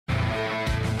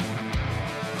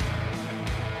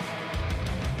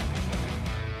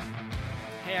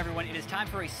everyone. It is time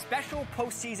for a special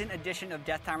postseason edition of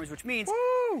Death Timers, which means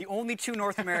the only two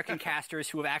North American casters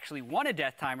who have actually won a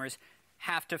Death Timers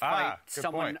have to fight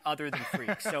someone other than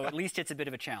Freak. So at least it's a bit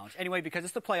of a challenge. Anyway, because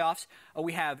it's the playoffs,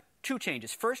 we have two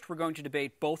changes. First, we're going to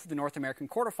debate both of the North American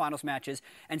quarterfinals matches.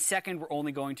 And second, we're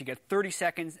only going to get 30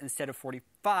 seconds instead of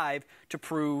 45 to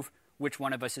prove which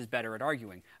one of us is better at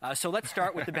arguing. So let's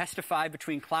start with the best of five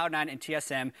between Cloud9 and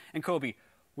TSM. And Kobe,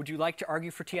 would you like to argue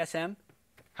for TSM?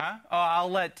 Huh? Oh, I'll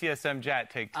let TSM Jatt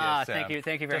take TSM.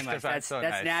 Thank you very much. That's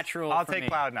nice. natural. I'll for take me.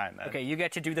 Cloud9 then. Okay, you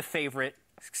get to do the favorite.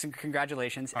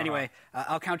 Congratulations. Anyway,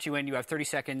 I'll count you in. You have 30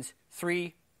 seconds.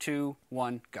 3, 2,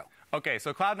 1, go. Okay,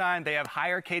 so Cloud9, they have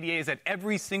higher KDAs at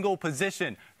every single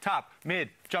position. Top, mid,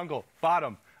 jungle,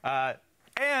 bottom.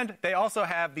 And they also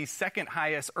have the second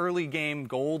highest early game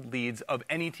gold leads of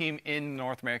any team in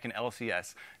North American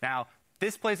LCS. Now,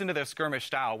 this plays into their skirmish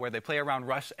style, where they play around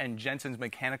Rush and Jensen's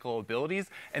mechanical abilities,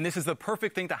 and this is the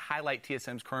perfect thing to highlight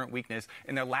TSM's current weakness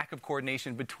in their lack of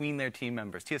coordination between their team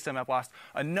members. TSM have lost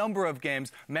a number of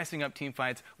games, messing up team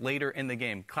fights later in the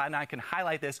game. Cloud9 can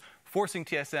highlight this, forcing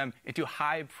TSM into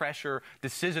high-pressure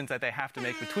decisions that they have to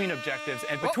make between objectives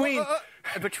and between...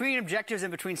 Between objectives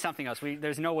and between something else.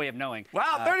 There's no way of knowing.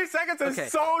 Wow, 30 seconds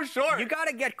is so short. You got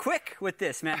to get quick with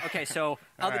this, man. Okay, so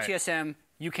I'll do TSM.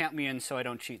 You count me in so I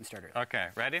don't cheat and start it. Okay,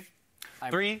 ready?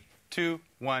 3, 2,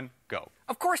 1, go.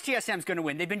 Of course TSM's going to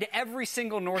win. They've been to every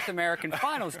single North American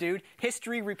finals, dude.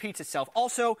 History repeats itself.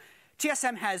 Also,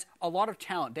 TSM has a lot of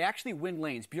talent. They actually win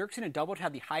lanes. Bjergsen and Doubled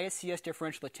have the highest CS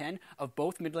differential at 10 of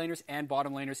both mid laners and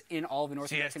bottom laners in all of the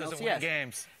North American LCS. CS doesn't win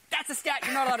games. That's a stat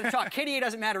you're not allowed to talk. KDA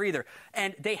doesn't matter either.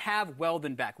 And they have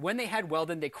Weldon back. When they had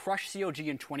Weldon, they crushed COG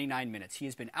in 29 minutes. He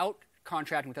has been out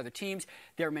contracting with other teams.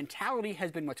 Their mentality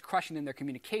has been what's crushing them. Their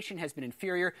communication has been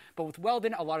inferior. But with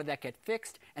Weldon, a lot of that gets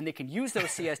fixed, and they can use those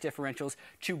CS differentials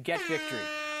to get victory.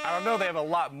 I don't know. They have a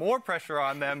lot more pressure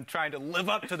on them trying to live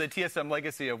up to the TSM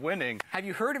legacy of winning. Have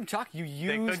you heard him talk? You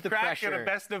used the pressure. At a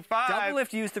best of five.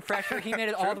 Doublelift used the pressure. He made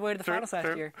it all the way to the finals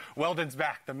last year. Weldon's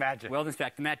back. The magic. Weldon's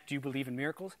back. The magic. Do you believe in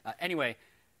miracles? Anyway,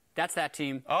 that's that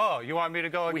team. Oh, you want me to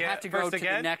go again? We have to go to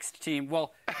the next team.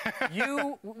 Well,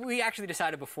 we actually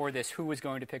decided before this who was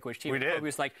going to pick which team. We did. Kobe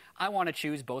was like, I want to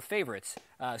choose both favorites.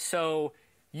 So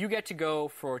you get to go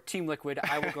for Team Liquid.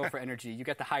 I will go for Energy. You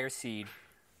get the higher seed.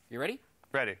 You ready?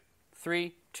 Ready.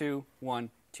 3, 2, 1,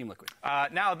 Team Liquid.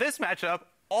 Now, this matchup,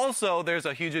 also, there's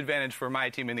a huge advantage for my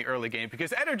team in the early game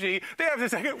because Energy, they have the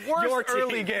second worst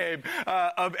early game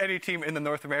of any team in the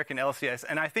North American LCS.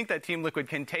 And I think that Team Liquid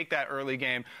can take that early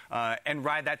game and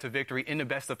ride that to victory in the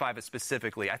best of five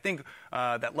specifically. I think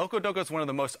that Loco Doco is one of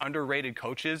the most underrated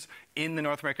coaches in the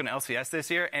North American LCS this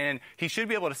year, and he should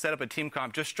be able to set up a team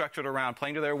comp just structured around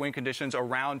playing to their win conditions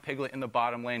around Piglet in the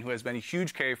bottom lane, who has been a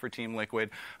huge carry for Team Liquid.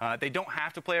 They don't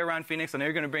have to play around Phoenix, and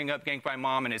they're going to bring up Gank by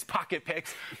Mom and his pocket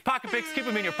picks. Pocket picks, keep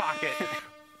him in your pocket.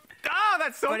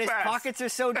 That's so fast. But his pockets are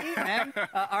so deep, man.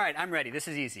 All right, I'm ready. This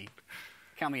is easy.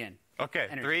 Count me in. Okay,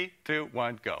 Energy. 3, 2,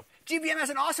 1, go. GBM has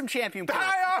an awesome champion pool.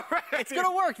 Right. It's going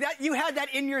to work. You had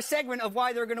that in your segment of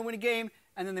why they're going to win a game,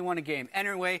 and then they won a game.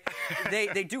 Anyway,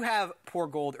 they do have poor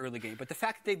gold early game, but the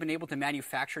fact that they've been able to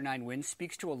manufacture 9 wins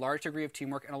speaks to a large degree of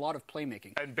teamwork and a lot of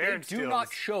playmaking. And they do not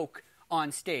choke on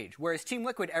stage. Whereas Team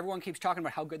Liquid, everyone keeps talking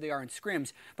about how good they are in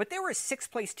scrims, but they were a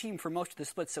 6th-place team for most of the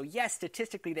splits. So yes,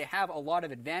 statistically, they have a lot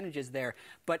of advantages there,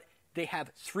 but they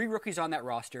have 3 rookies on that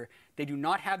roster. They do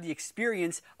not have the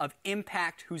experience of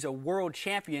Impact, who's a world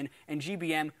champion, and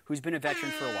GBM, who's been a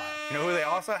veteran for a while. You know who they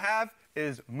also have?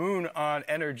 Is Moon on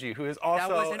Energy, who is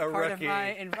also a rookie. That wasn't part of my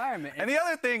environment. And the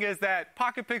other thing is that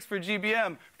pocket picks for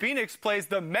GBM, Phoenix plays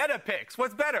the meta picks.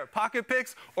 What's better, pocket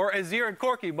picks or Azir and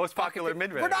Corki, most popular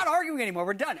mid-raners? We're not arguing anymore.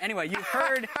 We're done. Anyway, you've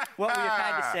heard what we've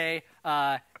had to say.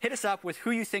 Hit us up with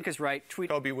who you think is right. Tweet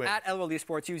Kobe win. at LOL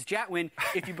Esports. Use JattWin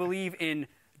if you believe in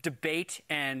debate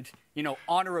and,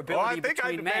 honorability between men. I think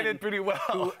I debated pretty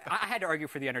well. I had to argue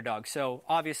for the underdog, so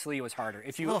obviously it was harder.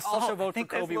 If you also vote for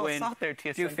Kobe win,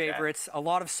 do favorites. A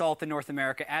lot of salt in North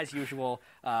America, as usual.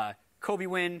 Kobe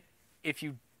win if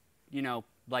you,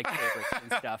 like favorites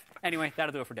and stuff. Anyway,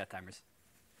 that'll do it for Death Timers.